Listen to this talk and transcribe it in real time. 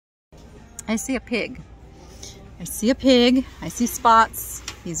I see a pig. I see a pig. I see spots.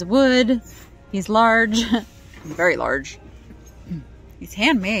 He's wood. He's large. Very large. He's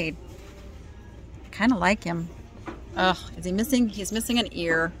handmade. I kind of like him. Ugh, is he missing? He's missing an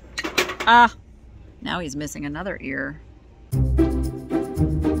ear. Ah, now he's missing another ear.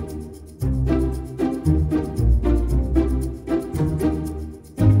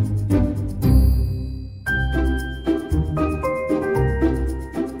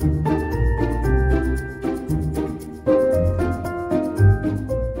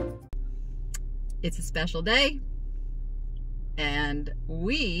 It's a special day, and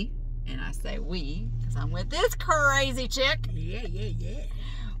I say we, because I'm with this crazy chick. Yeah.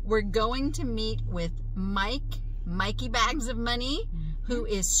 We're going to meet with Mikey Bags of Money, who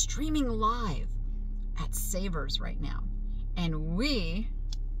is streaming live at Savers right now. And we're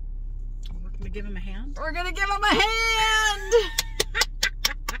going to give him a hand? We're going to give him a hand!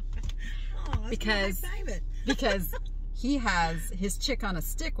 Oh, because he has his chick on a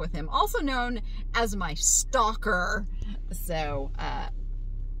stick with him, also known as my stalker. So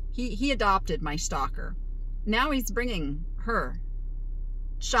he adopted my stalker. Now he's bringing her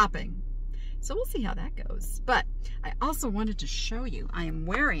shopping. So we'll see how that goes. But I also wanted to show you, I am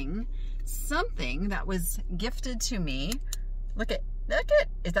wearing something that was gifted to me. Look at,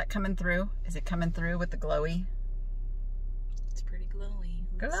 is that coming through? Is it coming through with the glowy? It's pretty glowy.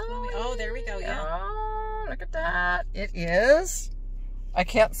 Glowy. Oh, there we go, yeah. Oh, look at that. It is. I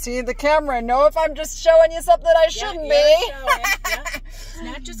can't see the camera and know if I'm just showing you something I shouldn't be. It's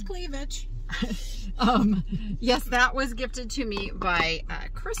not just cleavage. Yes, that was gifted to me by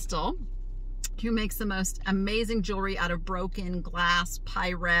Crystal, who makes the most amazing jewelry out of broken glass,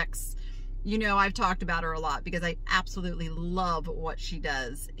 Pyrex. You know, I've talked about her a lot because I absolutely love what she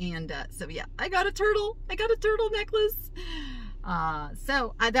does. And so yeah, I got a turtle. I got a turtle necklace.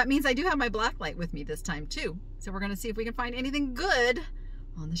 So that means I do have my black light with me this time too. So we're going to see if we can find anything good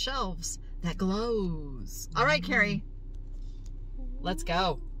on the shelves that glows. All right, Carrie, let's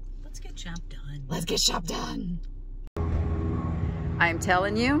go. Let's get shop done. Let's get shop done. I am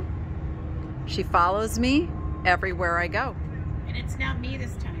telling you, she follows me everywhere I go. And it's not me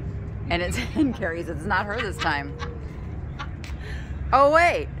this time. And it's in Carrie's. It's not her this time. Oh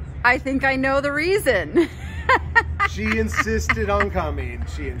wait, I think I know the reason. She insisted on coming.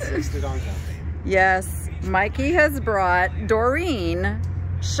 She insisted on coming. Yes, Mikey has brought Doreen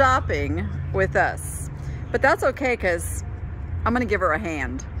shopping with us. But that's okay because I'm going to give her a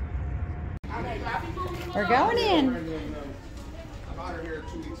hand. We're going in. I bought her here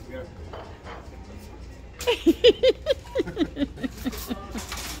 2 weeks ago.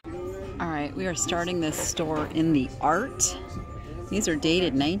 All right, we are starting this store in the art. These are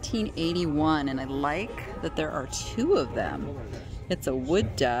dated 1981, and I like that there are 2 of them. It's a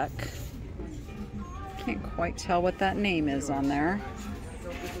wood duck. Can't quite tell what that name is on there.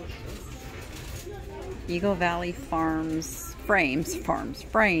 Eagle Valley Farms Frames.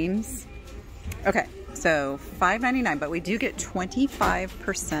 Okay, so $5.99, but we do get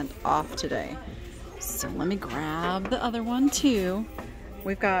 25% off today. So let me grab the other one too.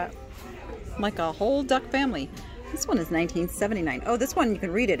 We've got like a whole duck family. This one is $19.79. Oh, this one you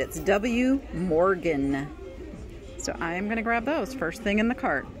can read it. It's W. Morgan. So I'm gonna grab those first thing in the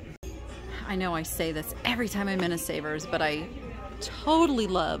cart. I know I say this every time I'm in a Savers, but I totally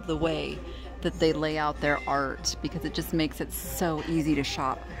love the way that they lay out their art because it just makes it so easy to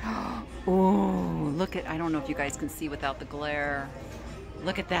shop. Oh, look at, I don't know if you guys can see without the glare.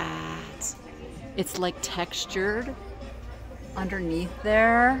 Look at that. It's like textured underneath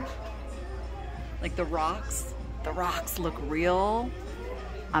there. Like the rocks look real.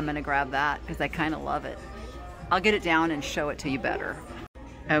 I'm gonna grab that because I kind of love it. I'll get it down and show it to you better.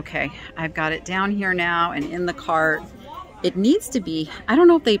 Okay, I've got it down here now and in the cart. It needs to be, I don't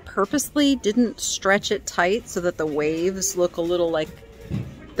know if they purposely didn't stretch it tight so that the waves look a little like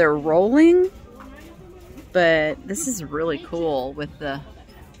they're rolling, but this is really cool with the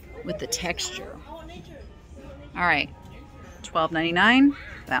texture. All right, $12.99,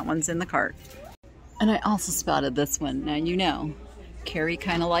 that one's in the cart. And I also spotted this one. Now, you know, Carrie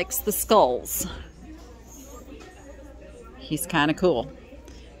kind of likes the skulls. He's kind of cool.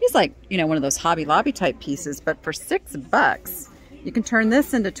 He's like, you know, one of those Hobby Lobby type pieces, but for $6, you can turn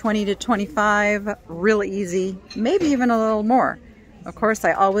this into 20 to 25 really easy, maybe even a little more. Of course,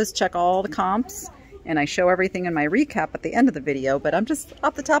 I always check all the comps and I show everything in my recap at the end of the video, but I'm just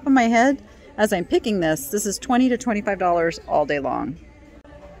off the top of my head, as I'm picking this is $20 to $25 all day long.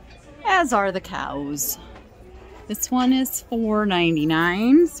 As are the cows. This one is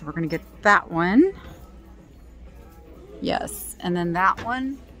 $4.99, so we're gonna get that one. Yes, and then that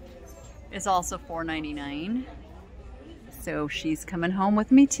one is also $4.99. So she's coming home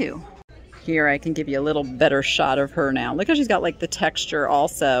with me too. Here I can give you a little better shot of her now. Look how she's got like the texture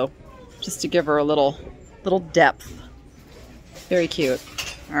also, just to give her a little depth. Very cute.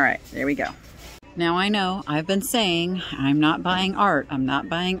 All right, there we go. Now I know I've been saying I'm not buying art. I'm not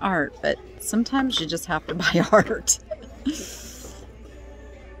buying art, but sometimes you just have to buy art.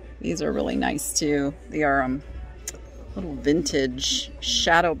 These are really nice too. They are little vintage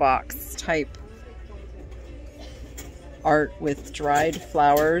shadow box type art with dried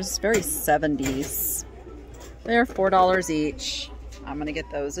flowers. Very 70s. They're $4 each. I'm gonna get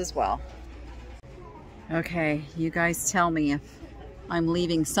those as well. Okay, you guys tell me if I'm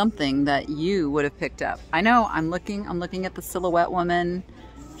leaving something that you would have picked up. I know I'm looking at the silhouette woman.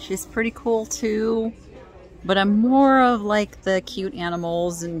 She's pretty cool too, but I'm more of like the cute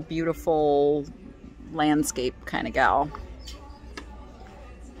animals and beautiful landscape kind of gal.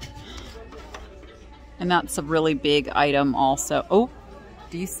 And that's a really big item also. Oh,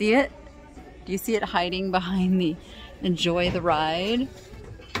 do you see it? Do you see it hiding behind the Enjoy the Ride?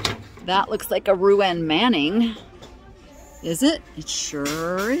 That looks like a Rouen Manning. Is it? It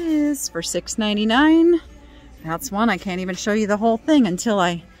sure is, for $6.99. That's one. I can't even show you the whole thing until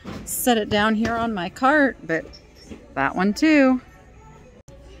I set it down here on my cart, but that one too.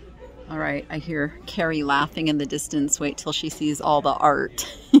 All right, I hear Carrie laughing in the distance. Wait till she sees all the art.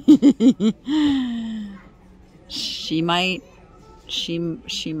 She might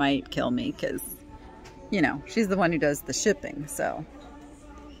kill me because, you know, she's the one who does the shipping, so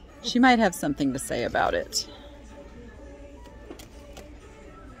she might have something to say about it.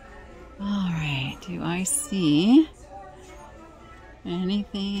 All right, do I see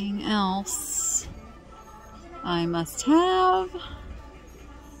anything else I must have?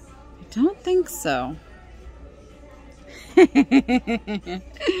 I don't think so.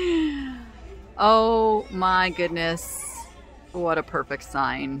 Oh my goodness, what a perfect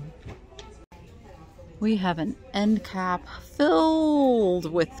sign. We have an end cap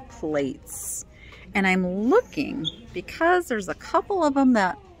filled with plates, and I'm looking because there's a couple of them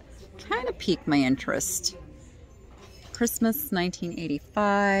that kind of piqued my interest. Christmas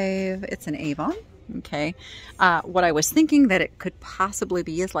 1985. It's an Avon. Okay. What I was thinking that it could possibly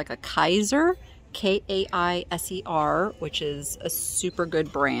be is like a Kaiser, K-A-I-S-E-R, which is a super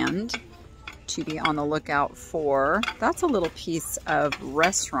good brand to be on the lookout for. That's a little piece of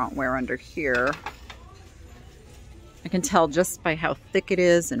restaurant wear under here. I can tell just by how thick it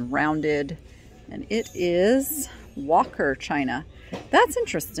is and rounded. And it is Walker China. That's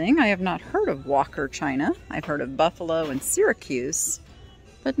interesting. I have not heard of Walker China. I've heard of Buffalo and Syracuse,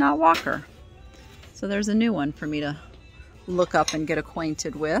 but not Walker. So there's a new one for me to look up and get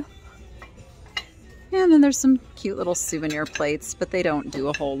acquainted with. And then there's some cute little souvenir plates, but they don't do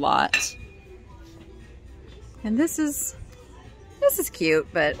a whole lot. And this is cute,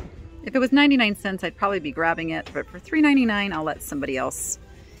 but if it was 99 cents, I'd probably be grabbing it. But for $3.99, I'll let somebody else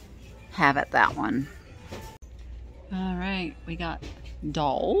have it, that one. All right, we got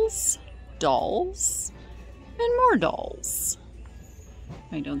dolls, and more dolls.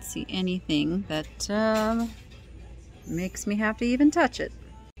 I don't see anything that makes me have to even touch it.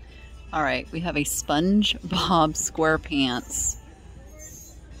 All right, we have a SpongeBob SquarePants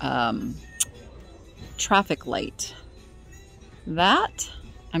traffic light. That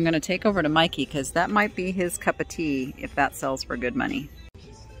I'm gonna take over to Mikey because that might be his cup of tea if that sells for good money.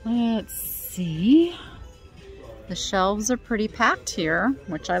 Let's see. The shelves are pretty packed here,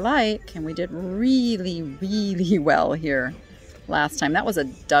 which I like, and we did really, really well here last time. That was a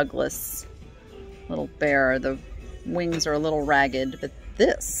Douglas little bear. The wings are a little ragged, but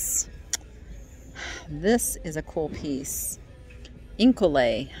this is a cool piece.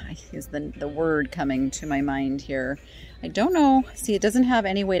 Inkole is the word coming to my mind here. I don't know. See, it doesn't have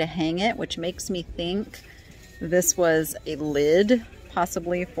any way to hang it, which makes me think this was a lid,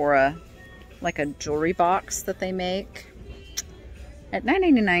 possibly for like a jewelry box that they make. At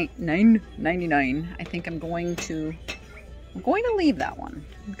 $9.99, I think I'm going to leave that one.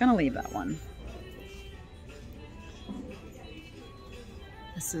 I'm gonna leave that one.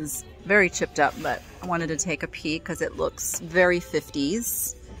 This is very chipped up, but I wanted to take a peek because it looks very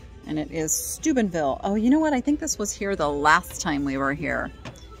 50s. And it is Steubenville. Oh, you know what? I think this was here the last time we were here.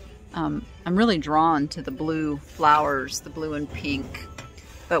 I'm really drawn to the blue flowers, the blue and pink.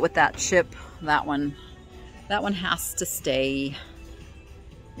 But with that chip, that one has to stay.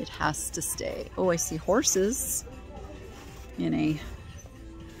 It has to stay. Oh, I see horses in a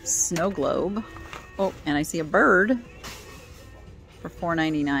snow globe. Oh, and I see a bird for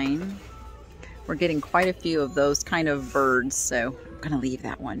 $4.99. We're getting quite a few of those kind of birds, so I'm gonna leave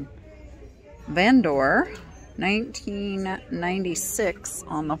that one. Vandor, 1996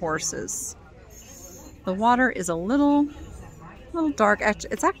 on the horses. The water is a little dark.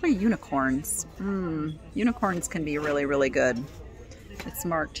 It's actually unicorns. Unicorns can be really, really good. It's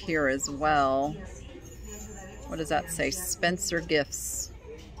marked here as well. What does that say? Spencer Gifts.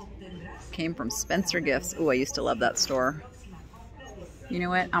 Came from Spencer Gifts. Oh, I used to love that store. You know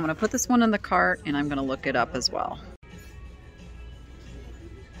what? I'm going to put this one in the cart and I'm going to look it up as well.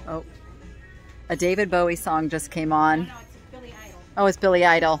 Oh, a David Bowie song just came on. No, it's Billy Idol. Oh, it's Billy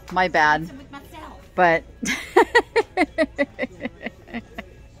Idol. My bad. I'm with myself. But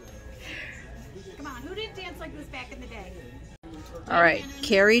Come on, who didn't dance like this back in the day? all right,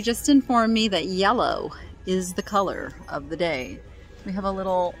 Carrie just informed me that yellow is the color of the day. We have a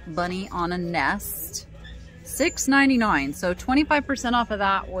little bunny on a nest. $6.99, so 25% off of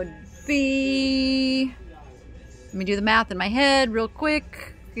that would be, let me do the math in my head real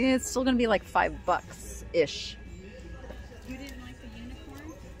quick. It's still gonna be like $5-ish. You didn't like the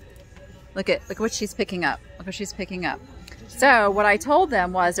unicorn? Look at what she's picking up. Look what she's picking up. So what I told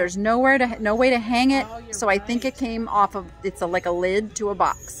them was there's no way to hang it. So I think it came off of, it's like a lid to a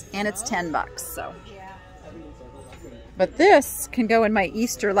box, and it's $10. So, but this can go in my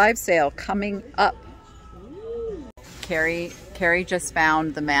Easter live sale coming up. Carrie just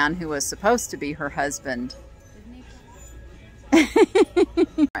found the man who was supposed to be her husband. All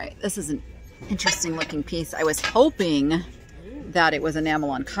right, this is an interesting looking piece. I was hoping that it was enamel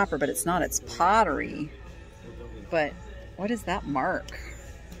on copper, but it's not. It's pottery. But what is that mark?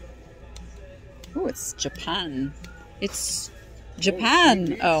 Oh, it's Japan. It's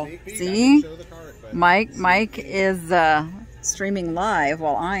Japan. Oh, see? Mike is streaming live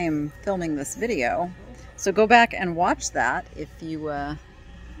while I'm filming this video. So go back and watch that if you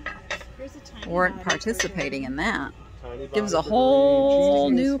weren't participating in that. Gives a whole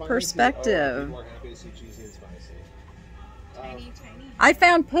new perspective. I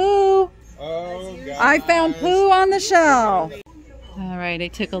found poo. I found poo on the shelf. All right, I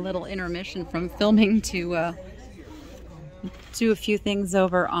took a little intermission from filming to do a few things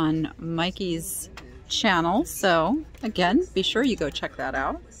over on Mikey's channel. So again, be sure you go check that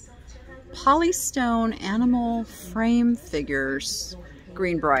out. Polystone animal frame figures,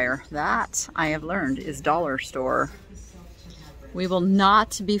 Greenbrier. That I have learned is dollar store. We will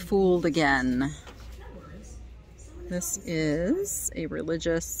not be fooled again. This is a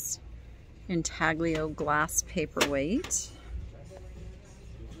religious intaglio glass paperweight.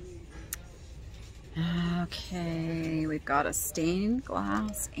 Okay, we've got a stained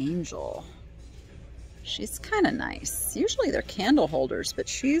glass angel. She's kind of nice. Usually they're candle holders, but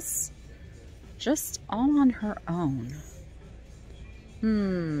she's just all on her own.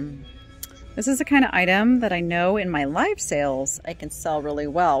 This is the kind of item that I know in my live sales I can sell really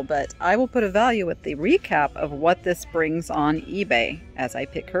well, but I will put a value with the recap of what this brings on eBay as I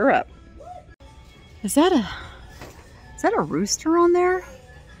pick her up. Is that a rooster on there?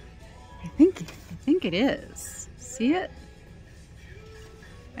 I think it is. See it?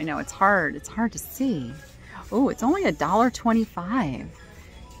 I know it's hard to see. Oh, it's only $1.25.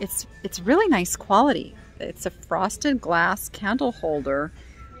 It's really nice quality. It's a frosted glass candle holder.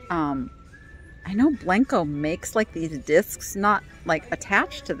 I know Blanco makes like these discs, not like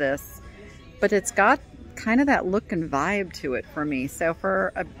attached to this, but it's got kind of that look and vibe to it for me. So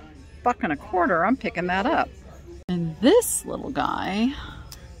for $1.25, I'm picking that up. And this little guy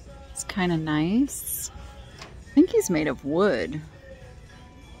is kind of nice. I think he's made of wood.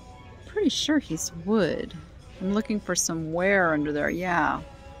 Pretty sure he's wood. I'm looking for some wear under there. Yeah.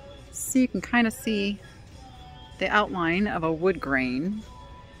 See, you can kind of see the outline of a wood grain.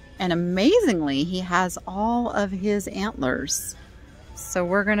 And amazingly, he has all of his antlers. So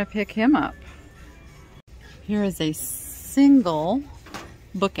we're going to pick him up. Here is a single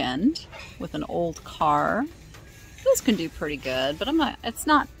bookend with an old car. This can do pretty good, but it's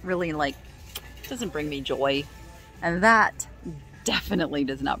not really like, it doesn't bring me joy. And that definitely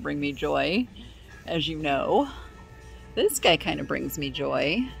does not bring me joy, as you know. This guy kind of brings me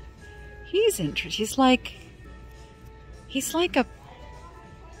joy. He's interesting. He's like a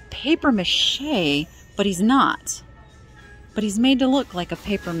paper mache, but he's not. But he's made to look like a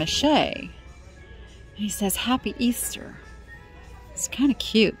paper mache. And he says, Happy Easter. It's kind of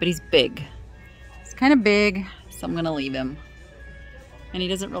cute, but he's big. He's kind of big, so I'm going to leave him. And he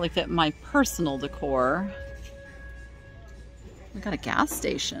doesn't really fit my personal decor. We got a gas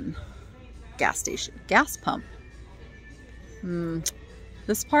station. Gas pump.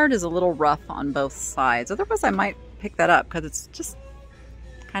 This part is a little rough on both sides. Otherwise, I might pick that up because it's just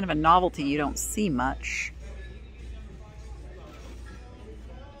kind of a novelty you don't see much.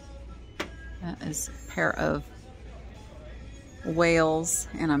 That is a pair of whales,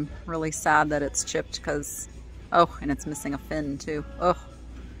 and I'm really sad that it's chipped because, oh, and it's missing a fin too. Oh,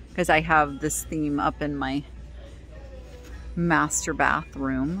 because I have this theme up in my master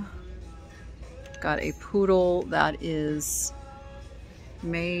bathroom. Got a poodle that is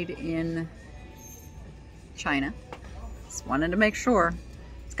made in China. Just wanted to make sure.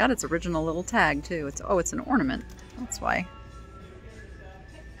 It's got its original little tag too. It's an ornament. That's why.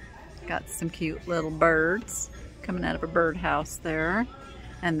 Got some cute little birds coming out of a birdhouse there.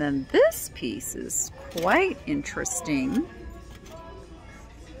 And then this piece is quite interesting.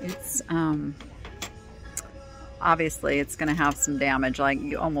 It's obviously it's going to have some damage. Like,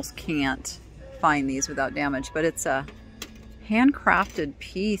 you almost can't find these without damage, but it's a handcrafted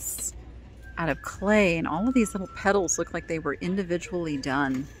piece out of clay, and all of these little petals look like they were individually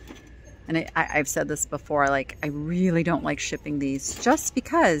done. And I've said this before, I really don't like shipping these just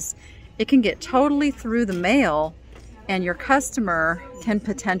because it can get totally through the mail and your customer can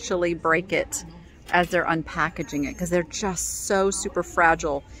potentially break it as they're unpackaging it because they're just so super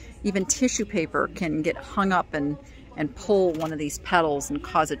fragile. Even tissue paper can get hung up and pull one of these petals and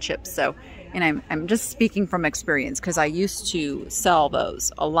cause a chip. So, and I'm just speaking from experience because I used to sell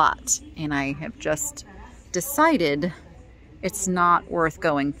those a lot, and I have just decided it's not worth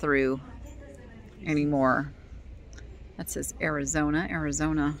going through anymore. That says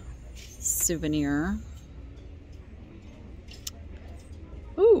Arizona souvenir.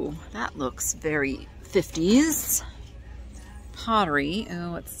 Ooh, that looks very 50s. Pottery.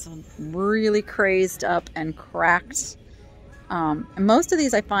 Oh, it's really crazed up and cracked. And most of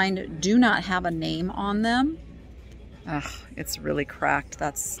these I find do not have a name on them. Ugh, it's really cracked.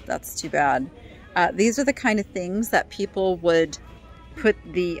 That's too bad. These are the kind of things that people would put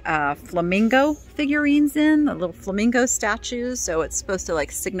the flamingo figurines in, the little flamingo statues. So it's supposed to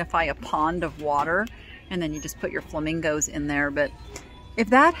like signify a pond of water, and then you just put your flamingos in there. But if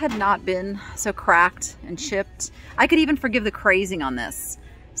that had not been so cracked and chipped, I could even forgive the crazing on this.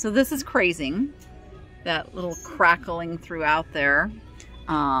 So this is crazing, that little crackling throughout there.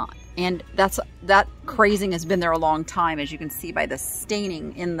 And that crazing has been there a long time, as you can see by the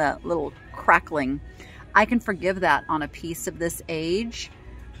staining in the little crackling. I can forgive that on a piece of this age,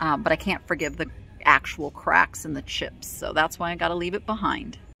 but I can't forgive the actual cracks and the chips. So that's why I gotta leave it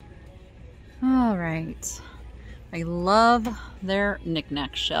behind. All right. I love their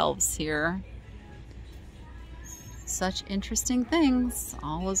knickknack shelves here. Such interesting things,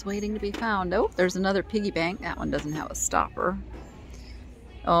 always waiting to be found. Oh, there's another piggy bank. That one doesn't have a stopper.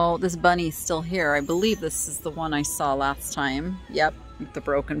 Oh, this bunny's still here. I believe this is the one I saw last time. Yep, with the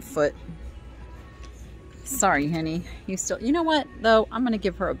broken foot. Sorry, honey. You know what, though? I'm going to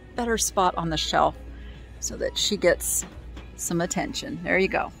give her a better spot on the shelf so that she gets some attention. There you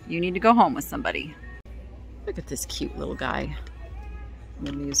go. You need to go home with somebody. Look at this cute little guy in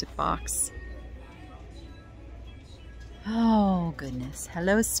the music box. Oh, goodness.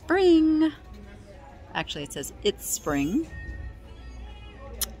 Hello, spring. Actually, it says it's spring.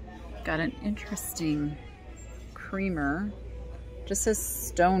 Got an interesting creamer. Just says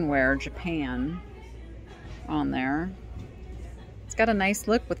stoneware, Japan on there. It's got a nice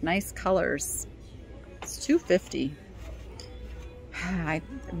look with nice colors. It's $2.50. I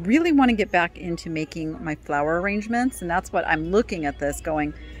really want to get back into making my flower arrangements, and that's what I'm looking at this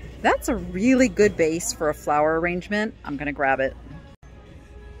going, that's a really good base for a flower arrangement. I'm gonna grab it.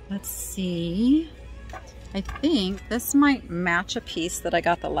 Let's see. I think this might match a piece that I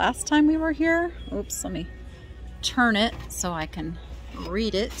got the last time we were here. Oops, let me turn it so I can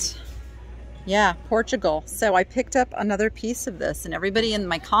read it. Yeah, Portugal. So I picked up another piece of this, and everybody in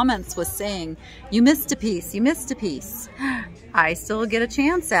my comments was saying, you missed a piece, you missed a piece. I still get a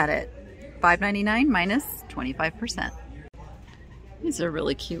chance at it. $5.99 minus 25%. These are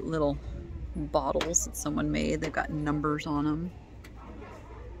really cute little bottles that someone made. They've got numbers on them.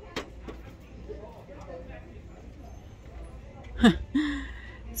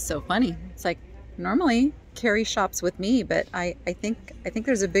 It's so funny. It's like, normally Carrie shops with me, but I think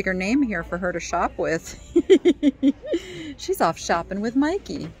there's a bigger name here for her to shop with. She's off shopping with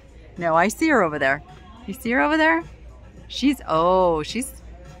Mikey. No, I see her over there. You see her over there? She's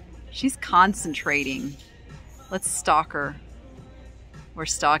concentrating. Let's stalk her. We're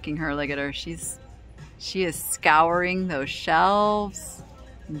stalking her. Look at her. She is scouring those shelves.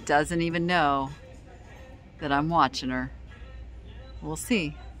 Doesn't even know that I'm watching her. We'll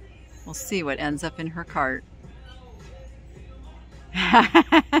see. We'll see what ends up in her cart.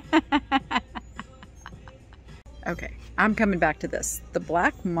 Okay, I'm coming back to this. The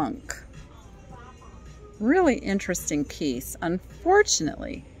Black Monk. Really interesting piece.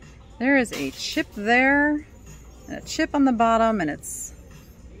 Unfortunately, There is a chip there and a chip on the bottom, and it's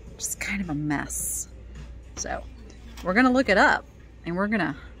just kind of a mess. So we're gonna look it up and we're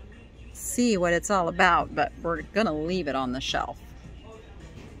gonna see what it's all about, but we're gonna leave it on the shelf.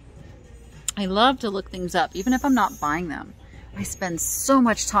 I love to look things up, even if I'm not buying them. I spend so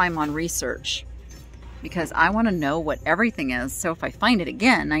much time on research because I want to know what everything is, so if I find it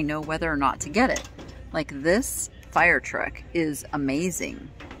again, I know whether or not to get it. Like this fire truck is amazing.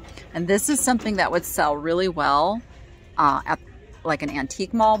 And this is something that would sell really well at like an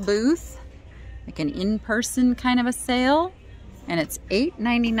antique mall booth, like an in-person kind of a sale. And it's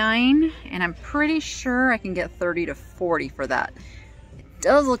 $8.99, and I'm pretty sure I can get 30 to 40 for that. It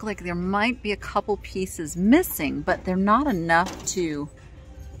does look like there might be a couple pieces missing, but they're not enough to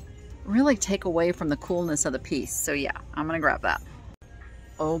really take away from the coolness of the piece. So yeah, I'm gonna grab that.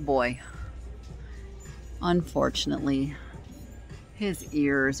 Oh boy. Unfortunately, his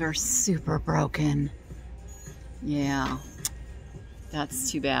ears are super broken. Yeah,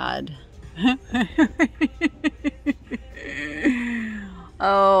 that's too bad.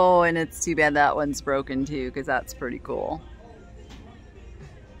 Oh, and it's too bad that one's broken too, because that's pretty cool.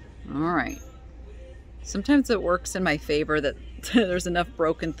 All right. Sometimes it works in my favor that there's enough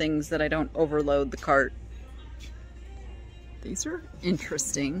broken things that I don't overload the cart. These are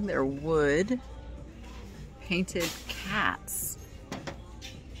interesting. They're wood painted cats.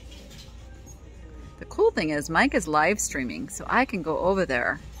 The cool thing is Mike is live streaming, so I can go over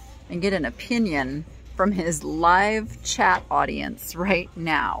there and get an opinion from his live chat audience right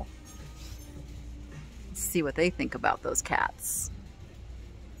now. Let's see what they think about those cats.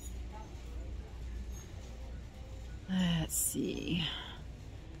 Let's see.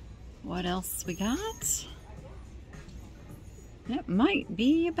 What else we got? That might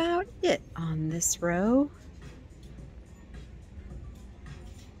be about it on this row.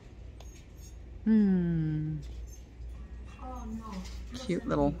 Cute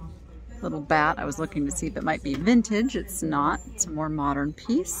little bat. I was looking to see if it might be vintage. It's not. It's a more modern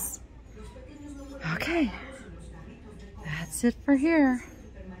piece. Okay. That's it for here.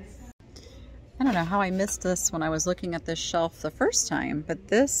 I don't know how I missed this when I was looking at this shelf the first time, but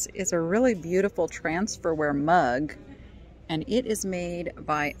this is a really beautiful transferware mug, and it is made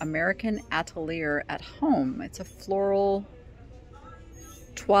by American Atelier at Home. It's a floral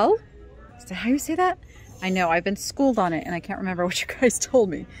toile. Is that how you say that? I know, I've been schooled on it and I can't remember what you guys told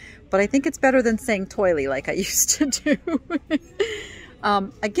me, but I think it's better than saying toily like I used to do.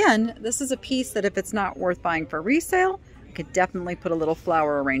 Again, this is a piece that if it's not worth buying for resale, I could definitely put a little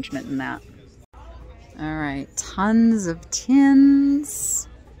flower arrangement in that. All right, tons of tins.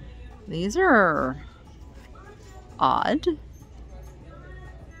 These are odd.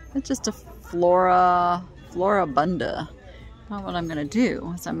 It's just a floribunda. Now what I'm gonna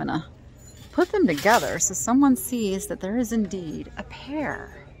do is I'm gonna put them together so someone sees that there is indeed a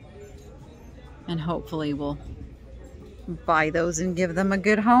pair. And hopefully we'll buy those and give them a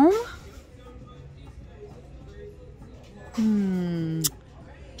good home.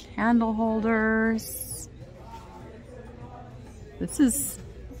 Candle holders. This is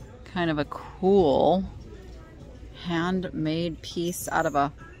kind of a cool handmade piece out of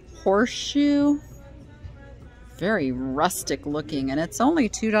a horseshoe. Very rustic looking, and it's only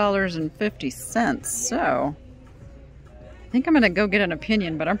 $2.50, so I think I'm gonna go get an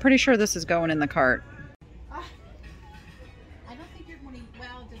opinion, but I'm pretty sure this is going in the cart. I don't think you're going to,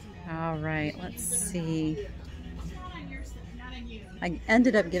 well, it doesn't matter. All right, let's see. It's not on your, not on you. I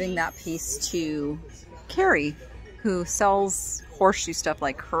ended up giving that piece to Carrie, who sells horseshoe stuff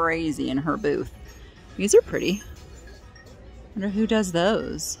like crazy in her booth. These are pretty. Wonder who does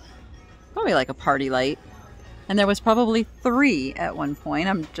those. Probably like a party light. And there was probably 3 at one point.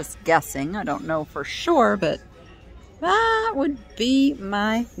 I'm just guessing. I don't know for sure, but that would be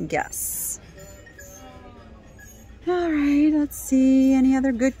my guess. All right, let's see. Any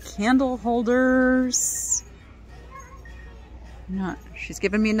other good candle holders? No, she's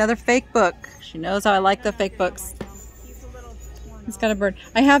giving me another fake book. She knows how I like the fake books. It's got a bird.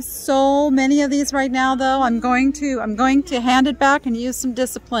 I have so many of these right now, though. I'm going to hand it back and use some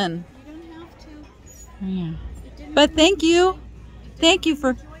discipline. You don't have to. Yeah. But thank you. Thank you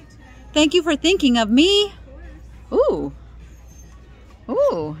for thinking of me. Ooh.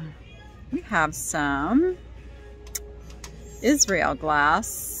 Ooh. We have some Israel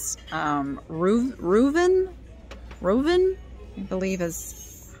glass. Reuven, I believe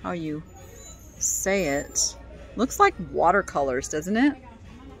is how you say it. Looks like watercolors, doesn't it?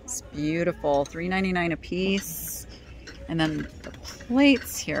 It's beautiful. $3.99 a piece. And then the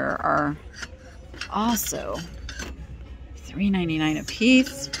plates here are also $3.99 a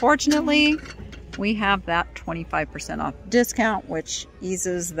piece. Fortunately, we have that 25% off discount, which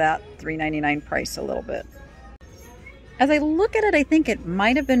eases that $3.99 price a little bit. As I look at it, I think it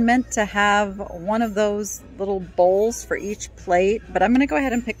might have been meant to have one of those little bowls for each plate, but I'm going to go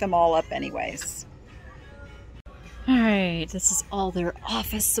ahead and pick them all up anyways. All right, this is all their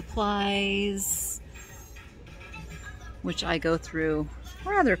office supplies, which I go through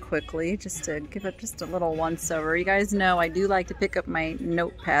rather quickly just to give it just a little once over. You guys know I do like to pick up my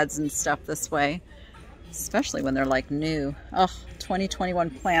notepads and stuff this way, especially when they're like new. Oh, 2021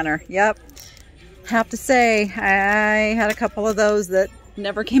 planner. Yep. Have to say, I had a couple of those that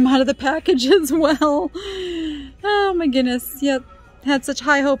never came out of the package as well. Oh my goodness. Yep. Had such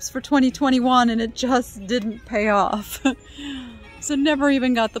high hopes for 2021 and it just didn't pay off. So never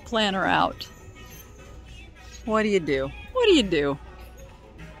even got the planner out. What do you do? What do you do?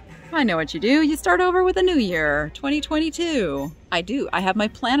 I know what you do. You start over with a new year, 2022. I do. I have my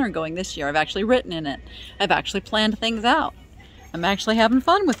planner going this year. I've actually written in it. I've actually planned things out. I'm actually having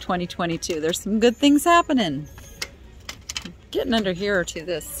fun with 2022. There's some good things happening. Getting under here to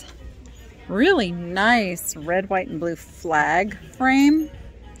this really nice red, white, and blue flag frame.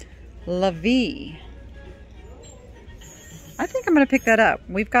 La Vie. I think I'm going to pick that up.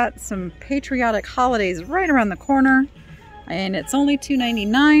 We've got some patriotic holidays right around the corner. And it's only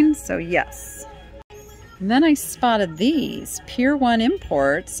 $2.99, so yes. And then I spotted these Pier 1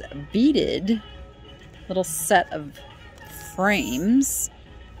 Imports beaded little set of frames.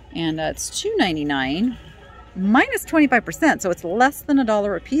 And it's $2.99 minus 25%, so it's less than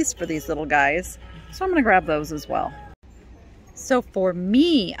 $1 a piece for these little guys. So I'm going to grab those as well. So for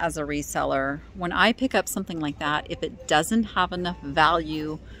me as a reseller, when I pick up something like that, if it doesn't have enough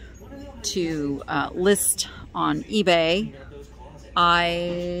value to list on eBay,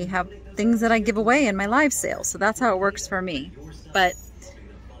 I have things that I give away in my live sales. So that's how it works for me. But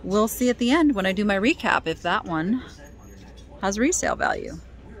we'll see at the end when I do my recap if that one has resale value.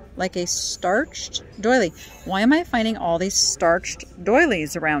 Like a starched doily. Why am I finding all these starched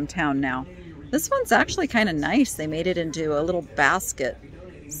doilies around town now? This one's actually kind of nice. They made it into a little basket.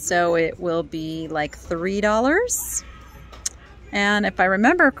 So it will be like $3. And if I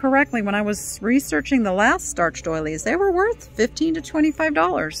remember correctly, when I was researching the last starched doilies, they were worth $15 to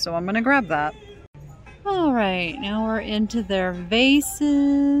 $25. So I'm going to grab that. All right, now we're into their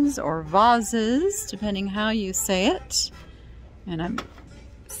vases or vases, depending how you say it. And I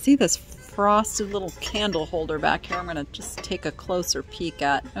see this frosted little candle holder back here. I'm going to just take a closer peek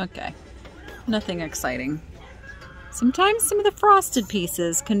at. Okay, nothing exciting. Sometimes some of the frosted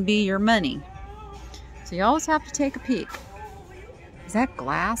pieces can be your money. So you always have to take a peek. Is that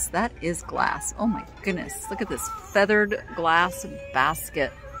glass? That is glass. Oh my goodness. Look at this feathered glass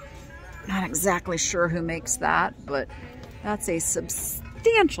basket. Not exactly sure who makes that, but that's a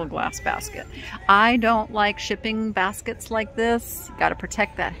substantial glass basket. I don't like shipping baskets like this. You got to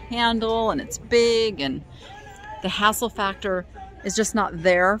protect that handle, and it's big, and the hassle factor is just not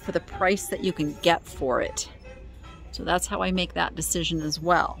there for the price that you can get for it. So that's how I make that decision as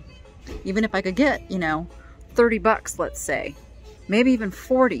well. Even if I could get, you know, 30 bucks, let's say, maybe even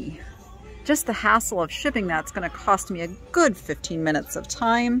 40. Just the hassle of shipping that's going to cost me a good 15 minutes of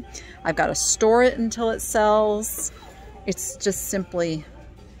time. I've got to store it until it sells. It's just simply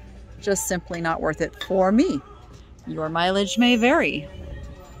not worth it for me. Your mileage may vary.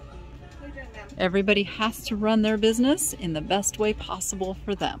 Everybody has to run their business in the best way possible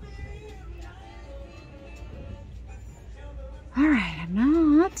for them. All right, I'm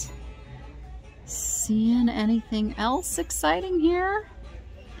not seeing anything else exciting here.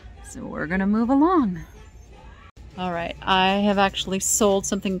 So we're gonna move along. All right, I have actually sold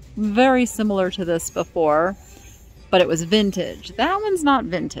something very similar to this before, but it was vintage. That one's not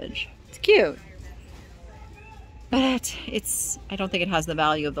vintage. It's cute, but I don't think it has the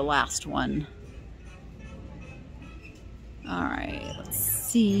value of the last one. All right, let's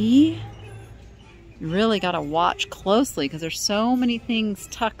see. You really gotta watch closely because there's so many things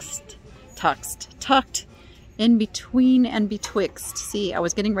tucked in between and betwixt. See, I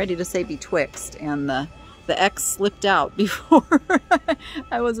was getting ready to say betwixt, and the X slipped out before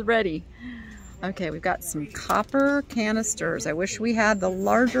I was ready. Okay, we've got some copper canisters. I wish we had the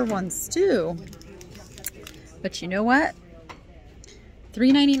larger ones too. But you know what?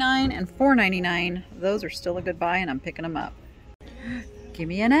 $3.99 and $4.99. Those are still a good buy, and I'm picking them up. Give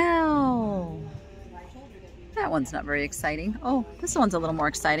me an L. That one's not very exciting. Oh, this one's a little more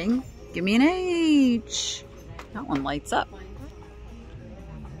exciting. Give me an H. That one lights up.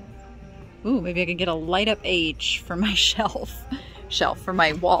 Ooh, maybe I could get a light up H for my shelf for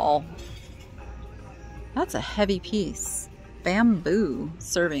my wall. That's a heavy piece. bamboo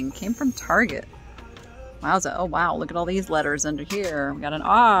serving. Came from Target. Wowza. Oh wow, look at all these letters under here. We got an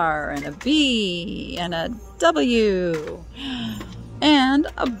R and a B and a W and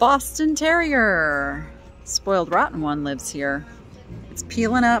a Boston Terrier. Spoiled rotten one lives here. It's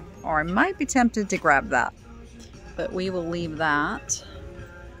peeling up, or I might be tempted to grab that, but we will leave that.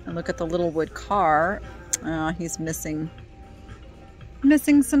 And look at the little wood car. He's missing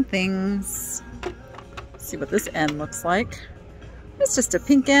some things. Let's see what this N looks like. It's just a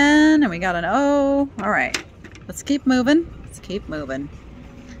pink N, and we got an O. All right, let's keep moving. Let's keep moving.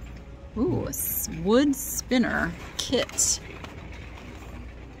 Ooh, a wood spinner kit.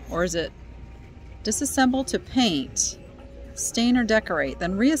 Or is it disassemble to paint, stain or decorate,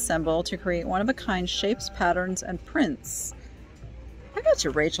 then reassemble to create one-of-a-kind shapes, patterns, and prints? I bet you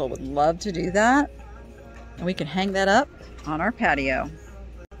Rachel would love to do that. And we can hang that up on our patio.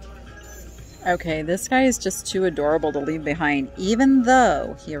 Okay, this guy is just too adorable to leave behind, even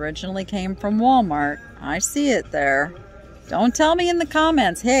though he originally came from Walmart. I see it there. Don't tell me in the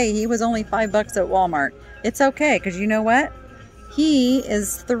comments, hey, he was only $5 at Walmart. It's okay, because you know what? He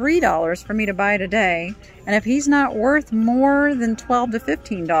is $3 for me to buy today, and if he's not worth more than $12 to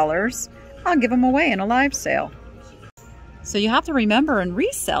 $15, I'll give him away in a live sale. So you have to remember in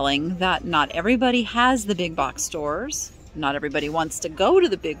reselling that not everybody has the big box stores. Not everybody wants to go to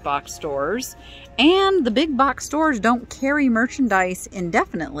the big box stores, and the big box stores don't carry merchandise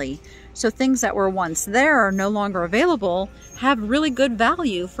indefinitely. So things that were once there are no longer available have really good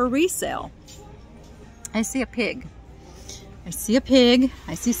value for resale. I see a pig. I see a pig.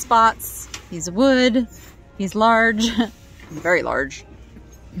 I see spots. He's wood. He's large. Very large.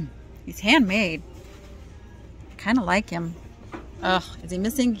 He's handmade. Kind of like him. Ugh, is he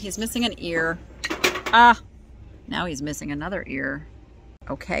missing? He's missing an ear. Now he's missing another ear.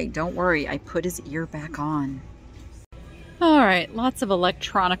 Okay, don't worry. I put his ear back on. All right, lots of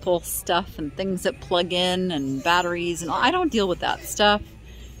electronical stuff and things that plug in and batteries, and I don't deal with that stuff.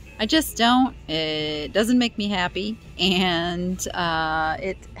 I just don't. It doesn't make me happy, and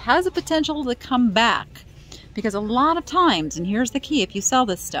it has a potential to come back. Because a lot of times, and here's the key, if you sell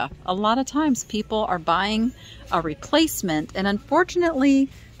this stuff, a lot of times people are buying a replacement, and unfortunately,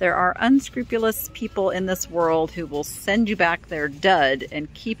 there are unscrupulous people in this world who will send you back their dud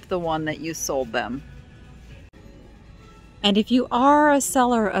and keep the one that you sold them. And if you are a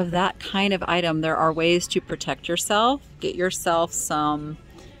seller of that kind of item, there are ways to protect yourself. Get yourself some,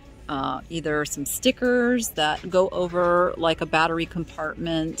 either some stickers that go over like a battery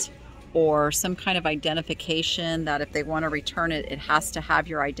compartment, or some kind of identification that if they want to return it, it has to have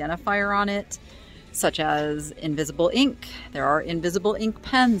your identifier on it, such as invisible ink. There are invisible ink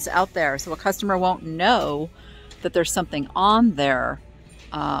pens out there, so a customer won't know that there's something on there.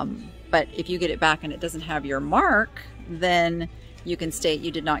 But if you get it back and it doesn't have your mark, then you can state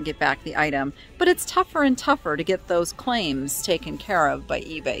you did not get back the item. But it's tougher and tougher to get those claims taken care of by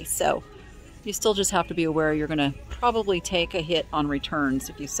eBay. So you still just have to be aware you're going to probably take a hit on returns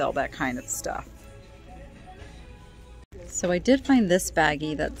if you sell that kind of stuff. So I did find this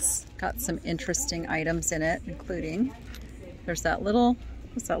baggie that's got some interesting items in it, including there's that little,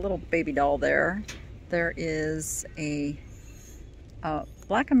 what's that little baby doll there? There is a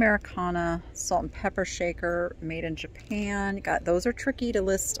Black Americana salt and pepper shaker made in Japan. those are tricky to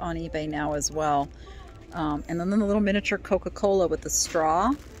list on eBay now as well. And then the little miniature Coca-Cola with the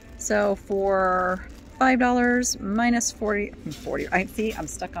straw. So for $5 minus 40, I see I'm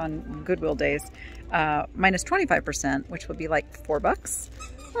stuck on Goodwill days, minus 25%, which would be like $4.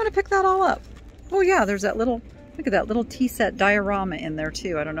 I'm gonna pick that all up. Oh yeah, there's that little, look at that little tea set diorama in there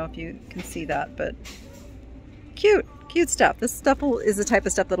too. I don't know if you can see that, but cute, cute stuff. This stuff is the type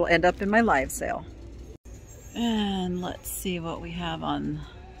of stuff that'll end up in my live sale. And let's see what we have on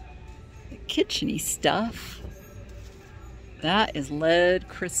the kitchen-y stuff. That is lead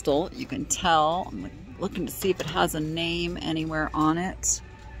crystal. You can tell. I'm looking to see if it has a name anywhere on it.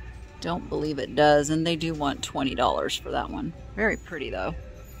 Don't believe it does, and they do want $20 for that one. Very pretty though.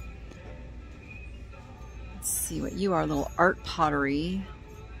 Let's see what you are. Little art pottery,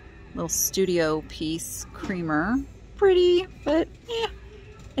 little studio piece creamer. Pretty, but yeah,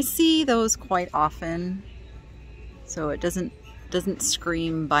 I see those quite often, so it doesn't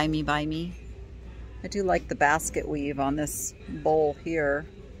scream buy me, buy me. I do like the basket weave on this bowl here.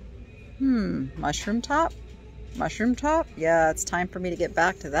 Mushroom top? Mushroom top? Yeah, it's time for me to get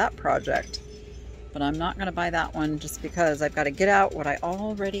back to that project. But I'm not going to buy that one just because I've got to get out what I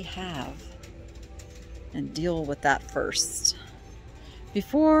already have and deal with that first.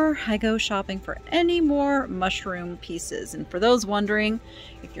 before I go shopping for any more mushroom pieces. And for those wondering,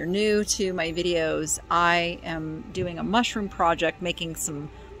 if you're new to my videos, I am doing a mushroom project, making some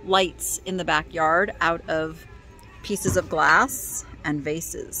lights in the backyard out of pieces of glass and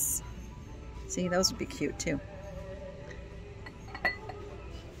vases. See, those would be cute too.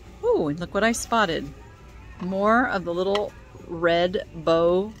 Oh, and look what I spotted. More of the little red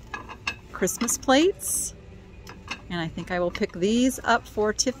bow Christmas plates. And I think I will pick these up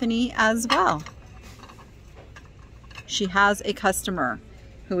for Tiffany as well. She has a customer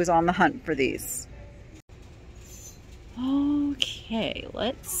who is on the hunt for these. Okay,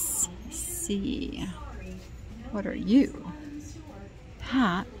 let's see. What are you?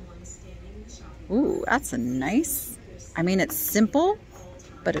 That. Ooh, that's a nice, I mean, it's simple,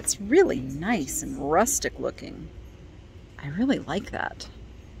 but it's really nice and rustic looking. I really like that.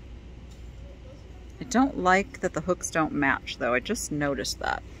 I don't like that the hooks don't match though. I just noticed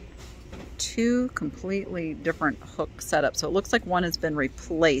that. Two completely different hook setups. So it looks like one has been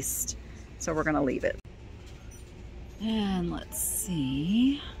replaced. So we're gonna leave it. And let's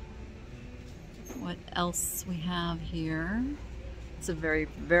see what else we have here. It's a very,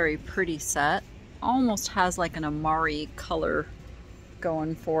 very pretty set. Almost has like an Amari color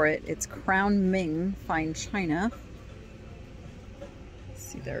going for it. It's Crown Ming Fine China.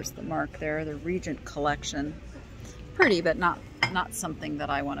 See, there's the mark there, the Regent collection. Pretty, but not something that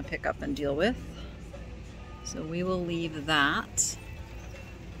I want to pick up and deal with. So we will leave that.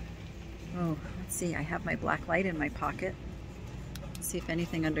 Oh, let's see, I have my black light in my pocket. Let's see if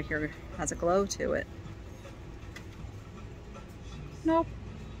anything under here has a glow to it. Nope.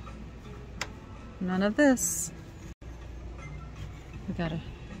 None of this. We got a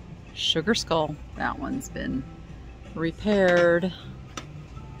sugar skull. That one's been repaired.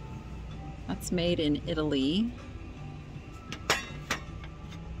 That's made in Italy.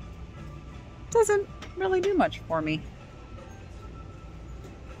 Doesn't really do much for me.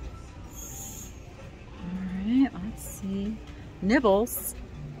 Alright, let's see. Nibbles.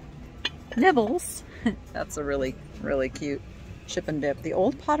 Nibbles. That's a really, really cute chip and dip. The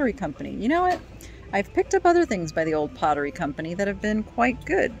Old Pottery Company. You know what? I've picked up other things by the Old Pottery Company that have been quite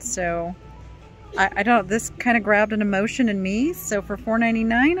good. So, I don't, this kind of grabbed an emotion in me. So for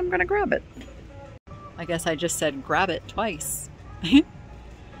 $4.99, I'm going to grab it. I guess I just said grab it twice.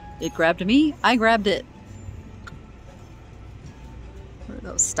 It grabbed me, I grabbed it. What are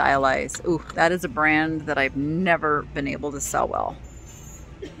those stylized? Ooh, that is a brand that I've never been able to sell well.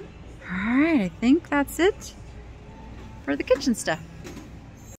 All right, I think that's it for the kitchen stuff.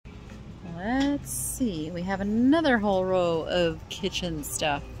 Let's see, we have another whole row of kitchen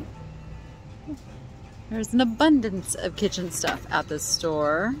stuff. There's an abundance of kitchen stuff at this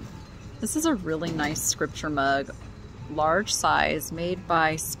store. This is a really nice scripture mug, large size, made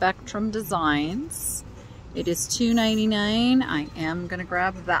by Spectrum Designs. It is $2.99. I am gonna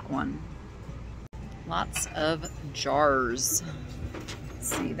grab that one. Lots of jars.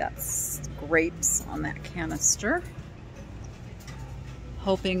 Let's see, that's grapes on that canister.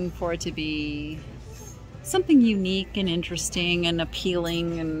 Hoping for it to be something unique and interesting and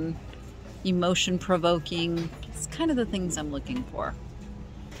appealing and emotion provoking. It's kind of the things I'm looking for.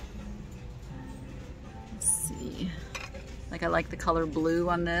 Like, I like the color blue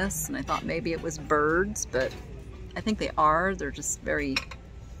on this, and I thought maybe it was birds, but I think they are. They're just very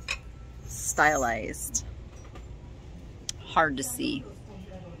stylized. Hard to see.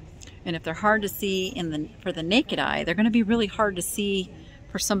 And if they're hard to see for the naked eye, they're going to be really hard to see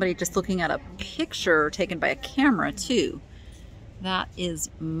for somebody just looking at a picture taken by a camera too. That is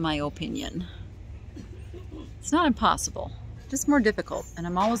my opinion. It's not impossible, just more difficult. And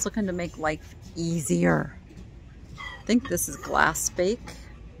I'm always looking to make life easier. I think this is glass bake.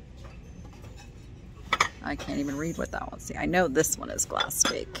 I can't even read what that one is. See, I know this one is glass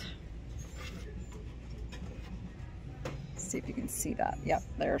bake. Let's see if you can see that. Yep,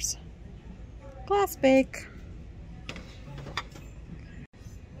 there's glass bake.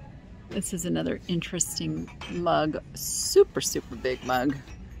 This is another interesting mug. Super, super big mug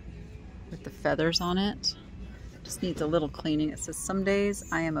with the feathers on it. Just needs a little cleaning. It says, "Some days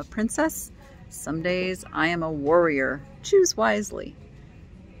I am a princess. Some days I am a warrior. Choose wisely."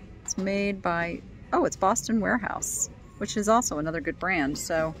 It's made by, oh, it's Boston Warehouse, which is also another good brand.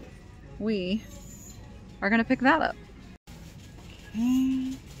 So we are going to pick that up.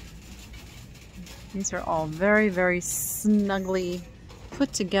 Okay. These are all very, very snugly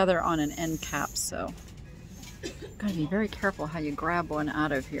put together on an end cap. So gotta be very careful how you grab one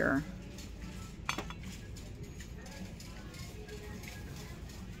out of here.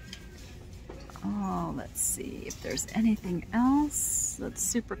 Oh, let's see if there's anything else. glass that's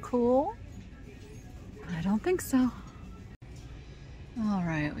super cool? I don't think so. All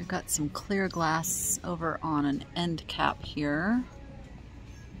right, we've got some clear glass over on an end cap here.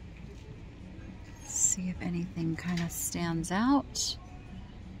 See if anything kind of stands out.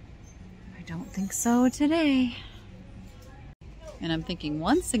 I don't think so today. And I'm thinking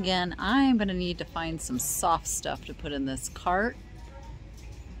once again, I'm gonna need to find some soft stuff to put in this cart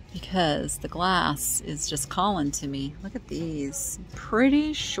because the glass is just calling to me. Look at these.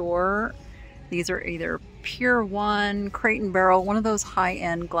 Pretty sure these are either Pure One, Crate and Barrel, one of those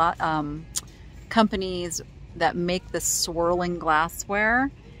high-end companies that make the swirling glassware.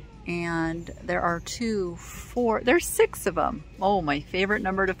 And there are there's 6 of them. Oh, my favorite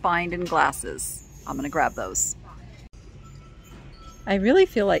number to find in glasses. I'm gonna grab those. I really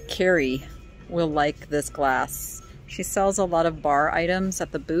feel like Carrie will like this glass. She sells a lot of bar items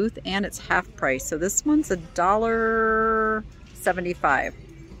at the booth and it's half price. So this one's $1.75. I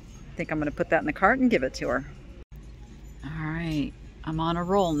think I'm gonna put that in the cart and give it to her. All right, I'm on a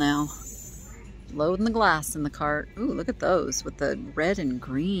roll now. Loading the glass in the cart. Ooh, look at those with the red and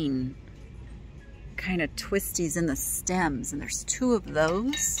green kind of twisties in the stems. And there's 2 of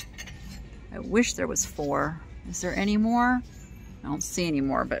those. I wish there was 4. Is there any more? I don't see any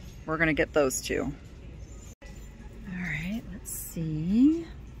more, but we're gonna get those 2. All right, let's see.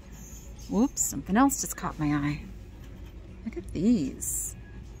 Whoops, something else just caught my eye. Look at these.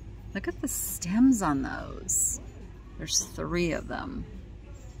 Look at the stems on those. There's 3 of them.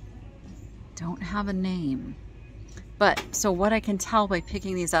 Don't have a name. But, so what I can tell by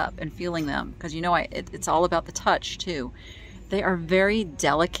picking these up and feeling them, because you know it's all about the touch too. They are very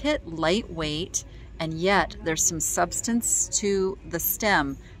delicate, lightweight, and yet there's some substance to the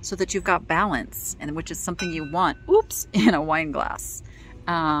stem so that you've got balance, and which is something you want, oops, in a wine glass.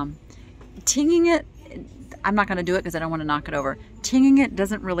 Tinging it, I'm not gonna do it because I don't wanna knock it over. Tinging it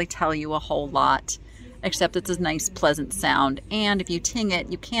doesn't really tell you a whole lot, except it's a nice, pleasant sound. And if you ting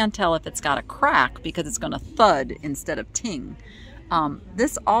it, you can tell if it's got a crack because it's gonna thud instead of ting.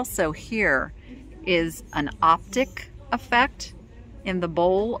 This also here is an optic effect in the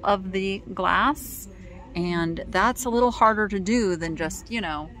bowl of the glass. And that's a little harder to do than just, you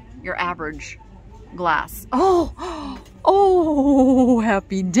know, your average glass. Oh, oh,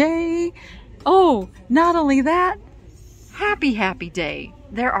 happy day. Oh, not only that, happy day.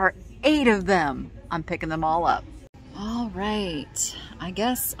 There are 8 of them. I'm picking them all up. All right, I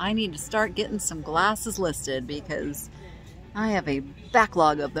guess I need to start getting some glasses listed because I have a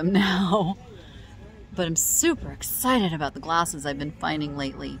backlog of them now. But I'm super excited about the glasses I've been finding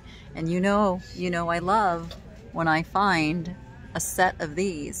lately. And you know I love when I find a set of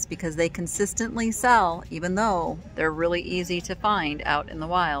these because they consistently sell even though they're really easy to find out in the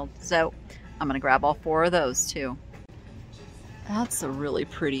wild. So I'm gonna grab all 4 of those too. That's a really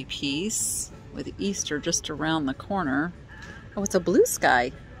pretty piece with Easter just around the corner. Oh, it's a blue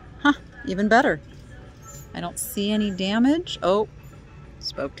sky. Huh, even better. I don't see any damage. Oh,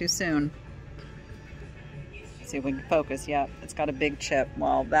 spoke too soon. See if we can focus. Yeah, it's got a big chip.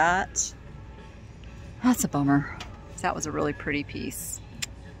 Well, that's a bummer. That was a really pretty piece.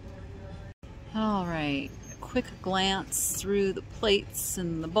 All right, a quick glance through the plates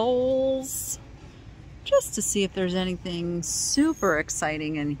and the bowls just to see if there's anything super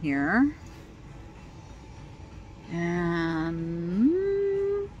exciting in here. And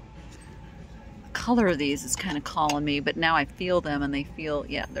the color of these is kind of calling me, but now I feel them and they feel,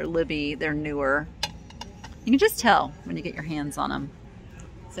 yeah, they're Libby, they're newer. You can just tell when you get your hands on them.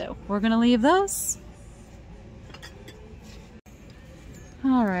 So we're gonna leave those.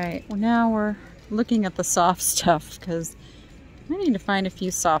 All right, well now we're looking at the soft stuff because I need to find a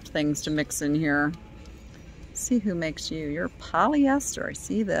few soft things to mix in here. Let's see who makes you. You're polyester. I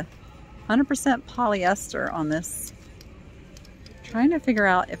see the 100% polyester on this. Trying to figure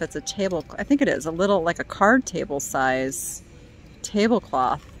out if it's a table, I think it is, a little like a card table size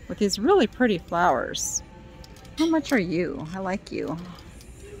tablecloth with these really pretty flowers. How much are you? I like you.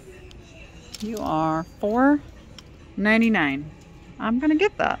 You are $4.99. I'm gonna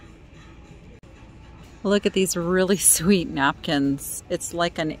get that. Look at these really sweet napkins. It's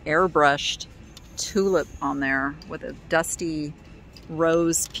like an airbrushed tulip on there with a dusty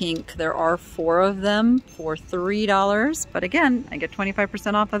rose pink. There are 4 of them for $3, but again, I get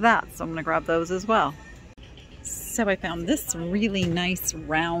 25% off of that, so I'm gonna grab those as well. So I found this really nice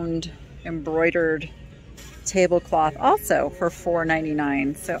round embroidered tablecloth also for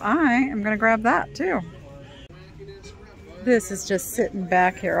 $4.99, so I am gonna grab that too. This is just sitting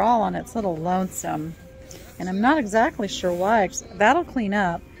back here all on its little lonesome, and I'm not exactly sure why. That'll clean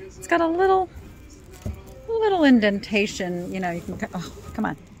up. It's got a little little indentation, you know, you can, oh, come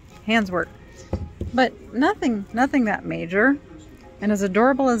on, hands work. But nothing that major. And as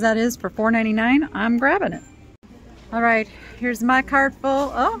adorable as that is for $4.99, I'm grabbing it. All right, here's my cart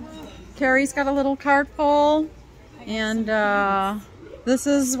full. Oh, Carrie's got a little cart full. And this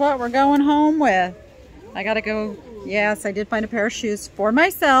is what we're going home with. I gotta go. Yes, I did find a pair of shoes for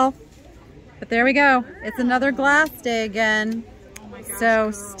myself. But there we go. It's another glass day again. So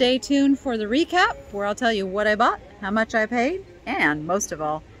stay tuned for the recap where I'll tell you what I bought, how much I paid, and most of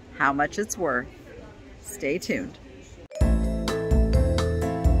all, how much it's worth. Stay tuned.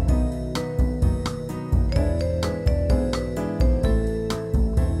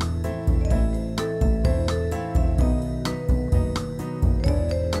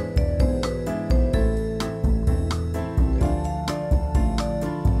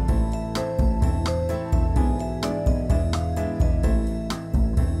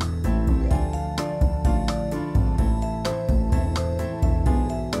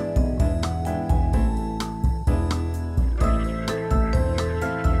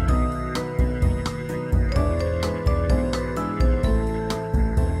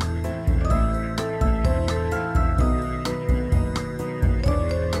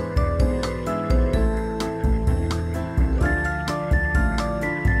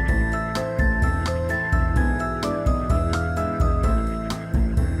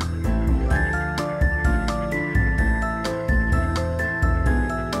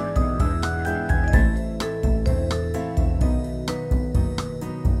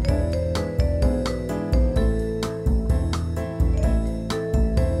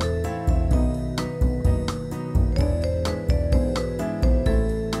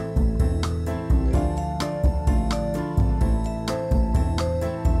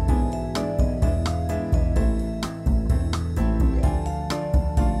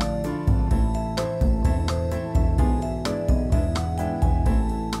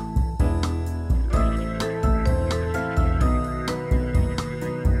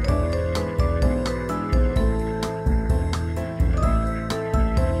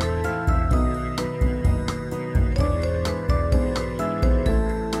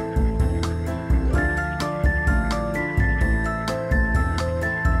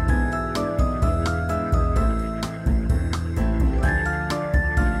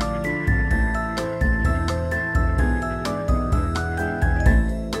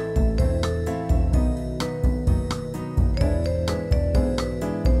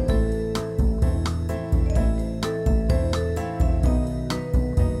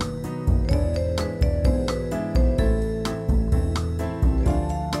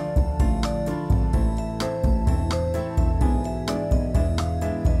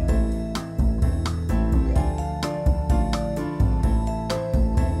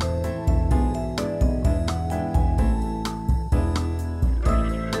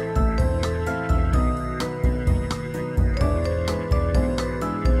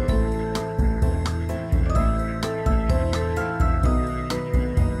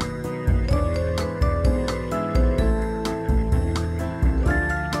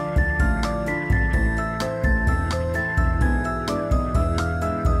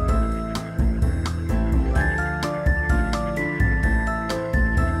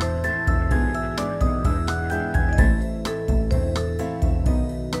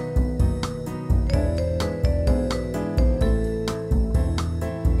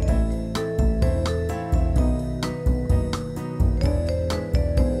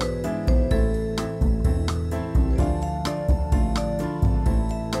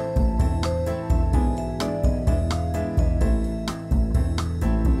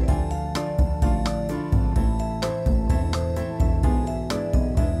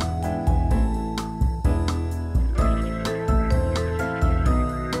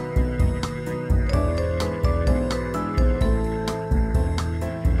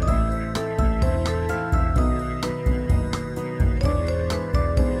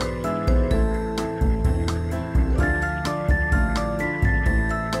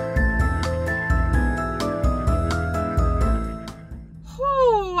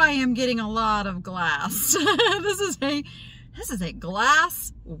 am getting a lot of glass. This is a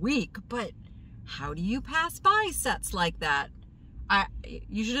glass week, but how do you pass by sets like that?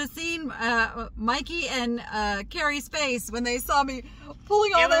 You should have seen Mikey and Carrie's face when they saw me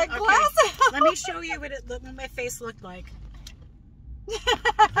pulling all that glass out. Let me show you what my face looked like.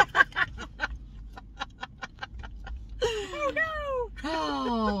 Oh no!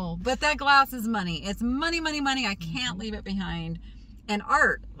 Oh, but that glass is money. It's money, money, money. I can't leave it behind. And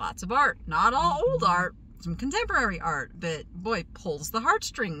art, lots of art. Not all old art, some contemporary art, but boy, pulls the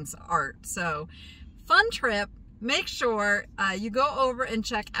heartstrings art. So fun trip, make sure you go over and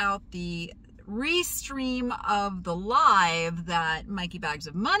check out the restream of the live that Mikey Bags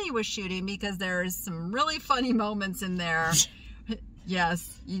of Money was shooting, because there's some really funny moments in there.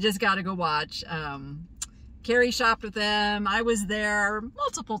 Yes, you just got to go watch. Carrie shopped with them. I was there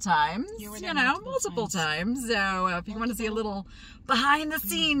multiple times, multiple times. So if you want to see a little behind the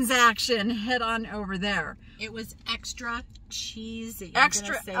scenes action, head on over there. It was extra cheesy.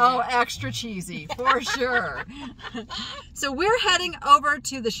 Extra cheesy for sure. So we're heading over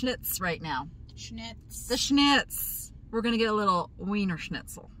to the Schnitz right now. Schnitz. The Schnitz. We're going to get a little wiener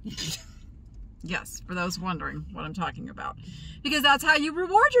schnitzel. Yes, for those wondering what I'm talking about. Because that's how you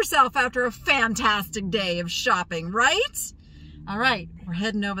reward yourself after a fantastic day of shopping, right? All right, we're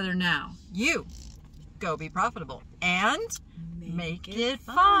heading over there now. You go be profitable and make it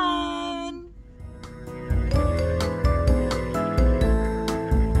fun.